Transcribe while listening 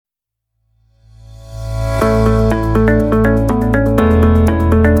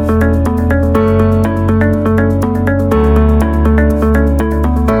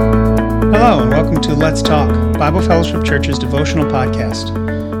Bible Fellowship Church's devotional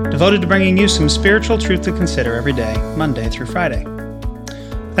podcast, devoted to bringing you some spiritual truth to consider every day, Monday through Friday.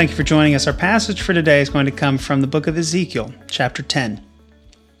 Thank you for joining us. Our passage for today is going to come from the book of Ezekiel, chapter 10,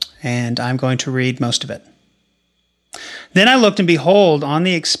 and I'm going to read most of it. Then I looked, and behold, on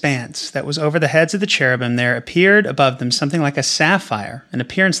the expanse that was over the heads of the cherubim there appeared above them something like a sapphire, an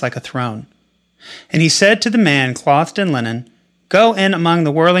appearance like a throne. And he said to the man clothed in linen, Go in among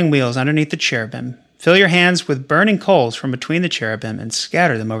the whirling wheels underneath the cherubim. Fill your hands with burning coals from between the cherubim and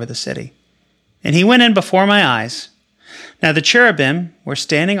scatter them over the city. And he went in before my eyes. Now the cherubim were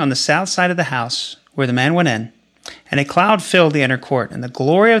standing on the south side of the house where the man went in, and a cloud filled the inner court, and the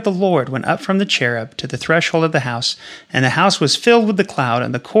glory of the Lord went up from the cherub to the threshold of the house, and the house was filled with the cloud,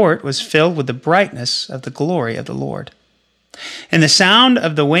 and the court was filled with the brightness of the glory of the Lord. And the sound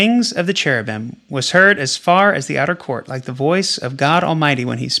of the wings of the cherubim was heard as far as the outer court, like the voice of God Almighty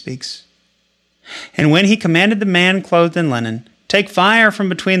when he speaks. And when he commanded the man clothed in linen, Take fire from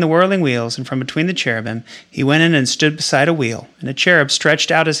between the whirling wheels and from between the cherubim, he went in and stood beside a wheel. And a cherub stretched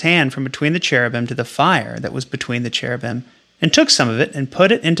out his hand from between the cherubim to the fire that was between the cherubim, and took some of it and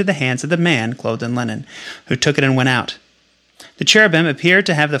put it into the hands of the man clothed in linen, who took it and went out. The cherubim appeared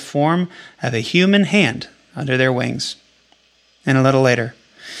to have the form of a human hand under their wings. And a little later,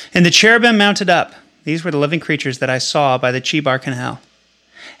 And the cherubim mounted up. These were the living creatures that I saw by the Chebar Canal.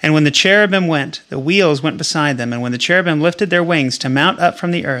 And when the cherubim went, the wheels went beside them. And when the cherubim lifted their wings to mount up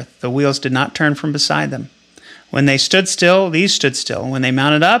from the earth, the wheels did not turn from beside them. When they stood still, these stood still. And when they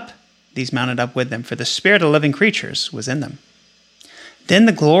mounted up, these mounted up with them, for the spirit of living creatures was in them. Then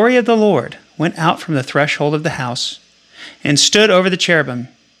the glory of the Lord went out from the threshold of the house and stood over the cherubim.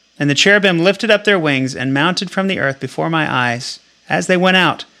 And the cherubim lifted up their wings and mounted from the earth before my eyes as they went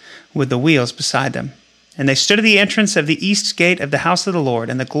out with the wheels beside them. And they stood at the entrance of the east gate of the house of the Lord,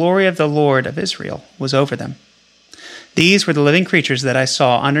 and the glory of the Lord of Israel was over them. These were the living creatures that I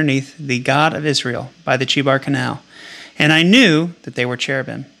saw underneath the God of Israel by the Chebar Canal. And I knew that they were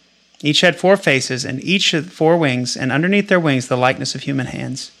cherubim. Each had 4 faces, and each had 4 wings, and underneath their wings the likeness of human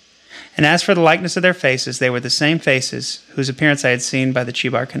hands. And as for the likeness of their faces, they were the same faces whose appearance I had seen by the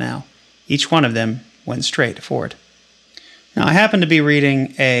Chebar Canal. Each one of them went straight forward. Now, I happen to be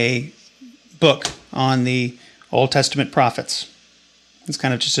reading a book on the Old Testament prophets. It's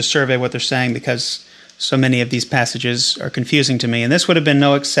kind of just a survey of what they're saying because so many of these passages are confusing to me, and this would have been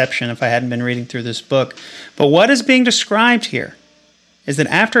no exception if I hadn't been reading through this book. But what is being described here is that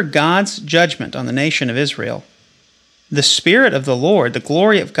after God's judgment on the nation of Israel, the Spirit of the Lord, the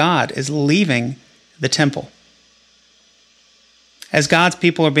glory of God, is leaving the temple. As God's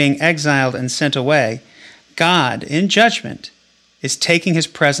people are being exiled and sent away, God, in judgment, is taking his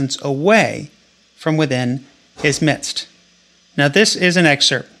presence away from within his midst. Now, this is an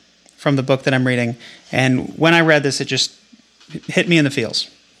excerpt from the book that I'm reading, and when I read this, it just hit me in the feels.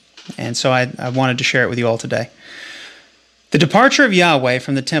 And so I wanted to share it with you all today. The departure of Yahweh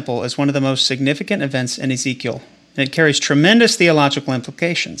from the temple is one of the most significant events in Ezekiel, and it carries tremendous theological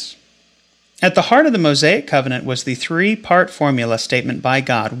implications. At the heart of the Mosaic covenant was the 3-part formula statement by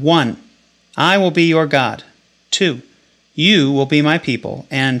God. 1, I will be your God. 2, you will be my people.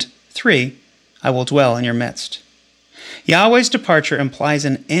 And 3, I will dwell in your midst. Yahweh's departure implies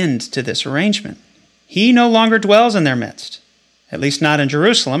an end to this arrangement. He no longer dwells in their midst, at least not in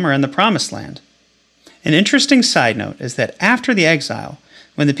Jerusalem or in the Promised Land. An interesting side note is that after the exile,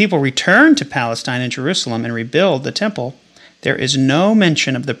 when the people return to Palestine and Jerusalem and rebuild the temple, there is no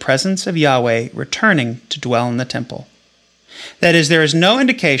mention of the presence of Yahweh returning to dwell in the temple. That is, there is no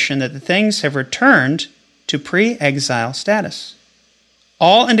indication that the things have returned to pre-exile status.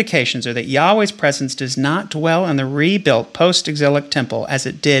 All indications are that Yahweh's presence does not dwell in the rebuilt post-exilic temple as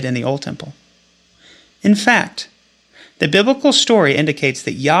it did in the old temple. In fact, the biblical story indicates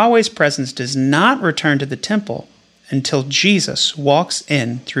that Yahweh's presence does not return to the temple until Jesus walks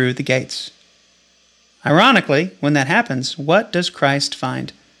in through the gates. Ironically, when that happens, what does Christ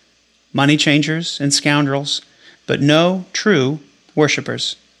find? Money changers and scoundrels, but no true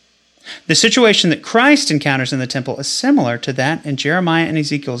worshipers. The situation that Christ encounters in the temple is similar to that in Jeremiah and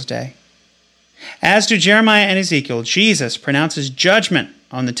Ezekiel's day. As do Jeremiah and Ezekiel, Jesus pronounces judgment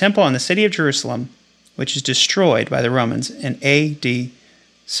on the temple and the city of Jerusalem, which is destroyed by the Romans in AD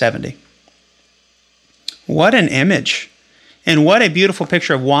 70. What an image, and what a beautiful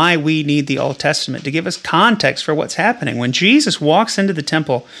picture of why we need the Old Testament to give us context for what's happening. When Jesus walks into the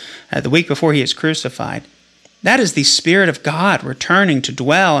temple the week before he is crucified, that is the Spirit of God returning to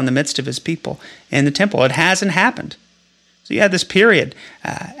dwell in the midst of his people in the temple. It hasn't happened. So you had this period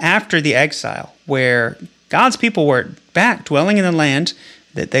after the exile where God's people were back dwelling in the land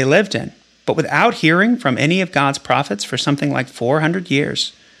that they lived in. but without hearing from any of God's prophets for something like 400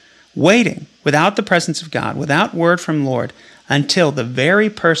 years, waiting without the presence of God, without word from Lord, until the very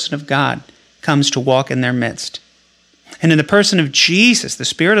person of God comes to walk in their midst. And in the person of Jesus, the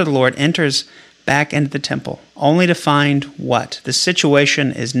Spirit of the Lord enters back into the temple, only to find what? The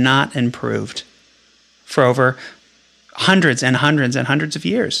situation is not improved for over hundreds and hundreds and hundreds of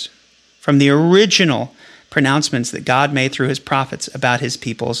years, from the original pronouncements that God made through his prophets about his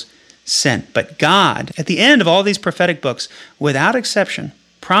people's sin. But God, at the end of all these prophetic books, without exception,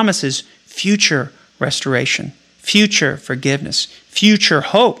 promises future restoration, future forgiveness, future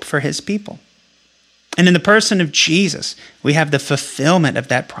hope for his people. And in the person of Jesus, we have the fulfillment of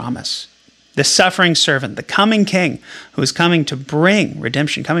that promise. The suffering servant, the coming king, who is coming to bring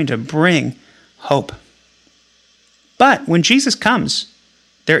redemption, coming to bring hope. But when Jesus comes,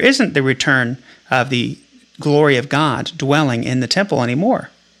 there isn't the return of the glory of God dwelling in the temple anymore.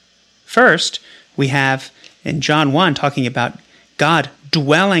 First, we have in John 1 talking about God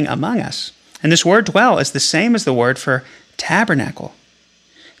dwelling among us. And this word dwell is the same as the word for tabernacle.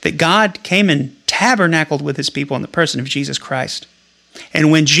 That God came and tabernacled with his people in the person of Jesus Christ.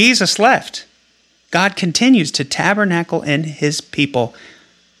 And when Jesus left, God continues to tabernacle in his people,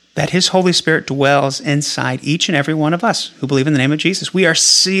 that his Holy Spirit dwells inside each and every one of us who believe in the name of Jesus. We are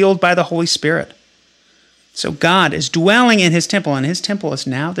sealed by the Holy Spirit. So God is dwelling in his temple, and his temple is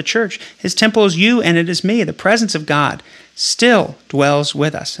now the church. His temple is you, and it is me. The presence of God still dwells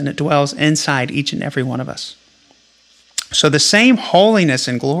with us, and it dwells inside each and every one of us. So the same holiness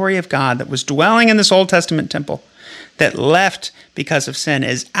and glory of God that was dwelling in this Old Testament temple, that left because of sin,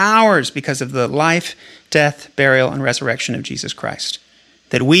 is ours because of the life, death, burial, and resurrection of Jesus Christ.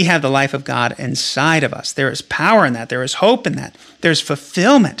 That we have the life of God inside of us. There is power in that. There is hope in that. There's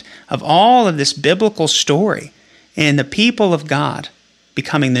fulfillment of all of this biblical story in the people of God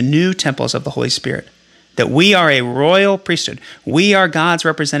becoming the new temples of the Holy Spirit. That we are a royal priesthood. We are God's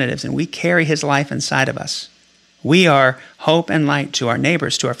representatives, and we carry his life inside of us. We are hope and light to our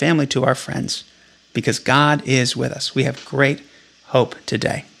neighbors, to our family, to our friends, because God is with us. We have great hope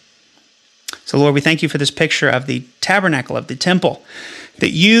today. So, Lord, we thank you for this picture of the tabernacle, of the temple, that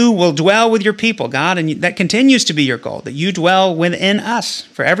you will dwell with your people, God, and that continues to be your goal, that you dwell within us.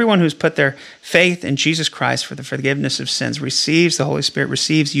 For everyone who's put their faith in Jesus Christ for the forgiveness of sins, receives the Holy Spirit,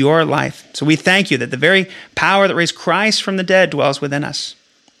 receives your life. So we thank you that the very power that raised Christ from the dead dwells within us,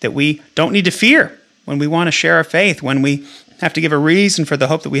 that we don't need to fear when we want to share our faith, when we have to give a reason for the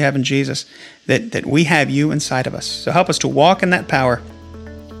hope that we have in Jesus, that we have you inside of us. So help us to walk in that power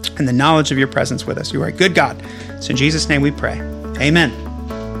and the knowledge of your presence with us. You are a good God. So in Jesus' name we pray. Amen.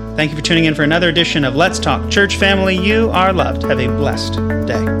 Thank you for tuning in for another edition of Let's Talk Church Family. You are loved. Have a blessed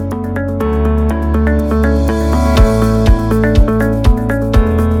day.